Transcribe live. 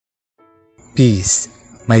Peace,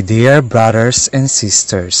 my dear brothers and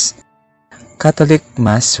sisters. Catholic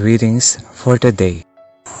Mass readings for today,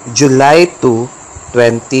 July 2,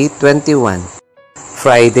 2021,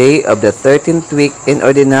 Friday of the 13th week in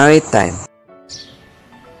Ordinary Time.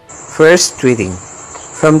 First reading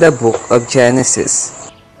from the book of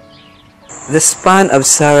Genesis. The span of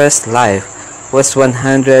Sarah's life was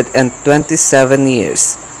 127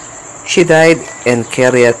 years. She died in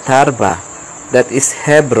Kiryat Arba, that is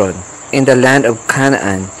Hebron, in the land of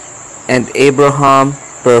Canaan, and Abraham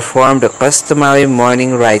performed the customary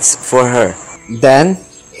mourning rites for her. Then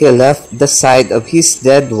he left the side of his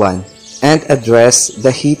dead one and addressed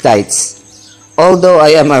the Hittites, "Although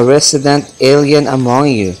I am a resident alien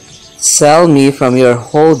among you, sell me from your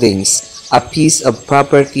holdings a piece of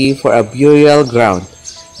property for a burial ground,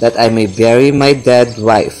 that I may bury my dead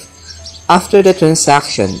wife." After the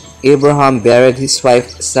transaction, Abraham buried his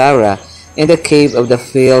wife Sarah in the cave of the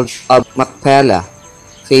field of Machpelah,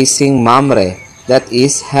 facing Mamre, that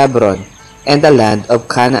is Hebron, and the land of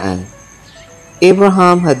Canaan.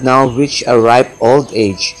 Abraham had now reached a ripe old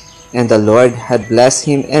age, and the Lord had blessed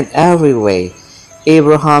him in every way.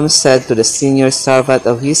 Abraham said to the senior servant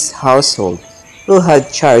of his household, who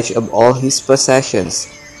had charge of all his possessions,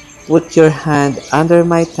 "Put your hand under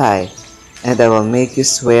my thigh, and I will make you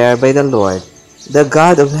swear by the Lord, the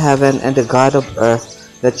God of heaven and the God of earth,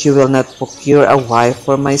 that you will not procure a wife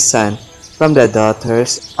for my son from the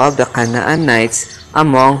daughters of the Canaanites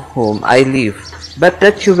among whom I live, but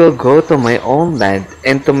that you will go to my own land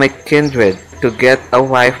and to my kindred to get a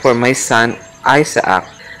wife for my son Isaac."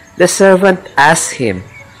 The servant asked him,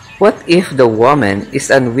 "What if the woman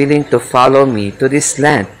is unwilling to follow me to this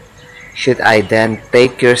land? Should I then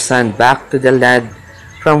take your son back to the land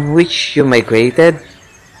from which you migrated?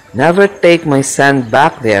 Never take my son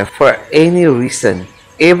back there for any reason."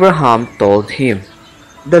 Abraham told him,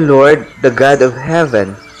 "The Lord, the God of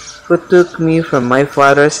heaven, who took me from my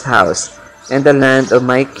father's house and the land of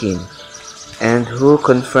my kin, and who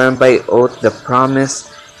confirmed by oath the promise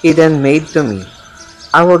he then made to me,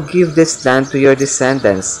 I will give this land to your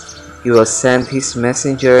descendants. He will send his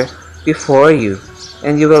messenger before you,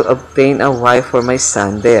 and you will obtain a wife for my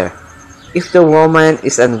son there. If the woman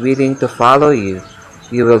is unwilling to follow you,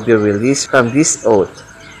 you will be released from this oath,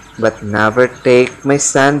 but never take my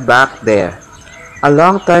son back there." A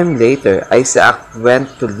long time later, Isaac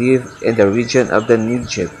went to live in the region of the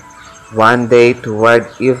Negev. One day toward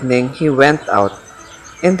evening he went out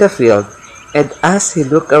in the field, and as he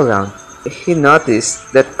looked around, he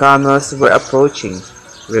noticed that camels were approaching.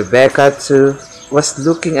 Rebekah too was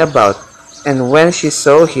looking about, and when she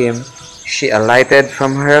saw him, she alighted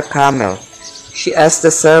from her camel. She asked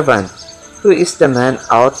the servant, "Who is the man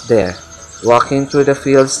out there, walking through the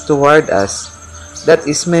fields toward us?" "That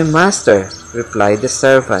is my master," replied the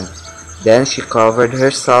servant. Then she covered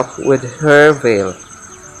herself with her veil.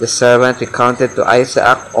 The servant recounted to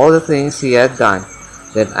Isaac all the things he had done.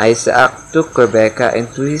 Then Isaac took Rebekah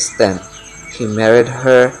into his tent. He married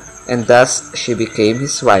her, and thus she became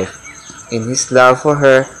his wife. In his love for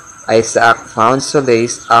her, Isaac found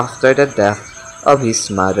solace after the death of his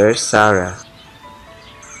mother Sarah.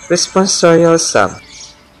 Responsorial Psalm.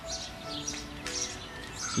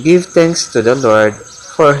 Give thanks to the Lord,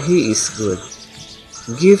 for he is good.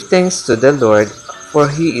 Give thanks to the Lord, for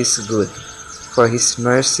he is good, for his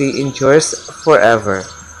mercy endures forever.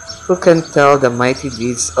 Who can tell the mighty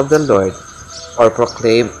deeds of the Lord, or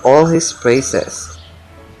proclaim all his praises?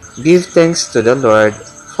 Give thanks to the Lord,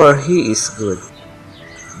 for he is good.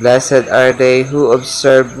 Blessed are they who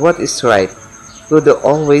observe what is right, who do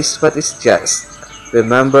always what is just.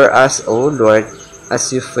 Remember us, O Lord,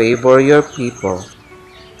 as you favor your people.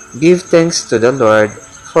 Give thanks to the Lord,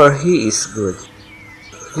 for he is good.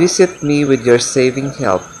 Visit me with your saving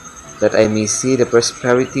help, that I may see the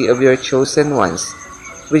prosperity of your chosen ones.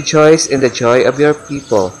 Rejoice in the joy of your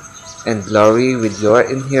people, and glory with your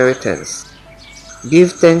inheritance.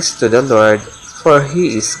 Give thanks to the Lord, for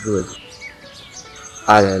he is good.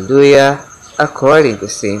 Alleluia, according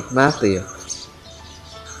to Saint Matthew.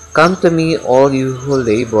 Come to me, all you who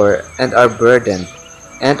labor and are burdened,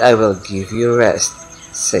 and I will give you rest,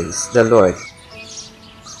 says the Lord.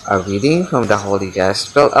 A reading from the Holy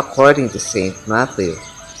Gospel according to Saint Matthew.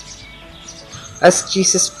 As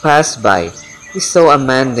Jesus passed by, he saw a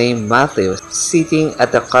man named Matthew sitting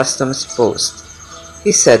at the customs post.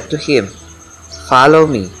 He said to him, "Follow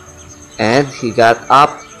me." And he got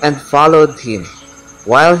up and followed him.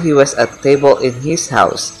 While he was at table in his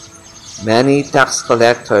house, many tax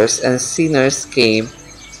collectors and sinners came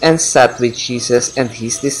and sat with Jesus and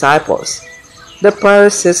his disciples. The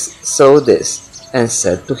Pharisees saw this and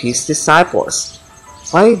said to his disciples,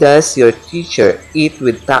 Why does your teacher eat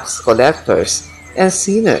with tax collectors and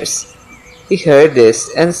sinners?" He heard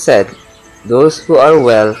this and said, "Those who are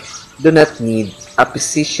well do not need a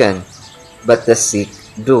physician, but the sick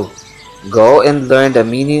do. Go and learn the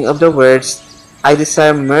meaning of the words, 'I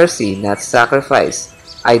desire mercy, not sacrifice.'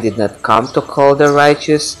 I did not come to call the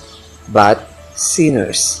righteous, but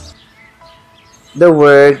sinners." The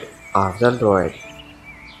word of the Lord.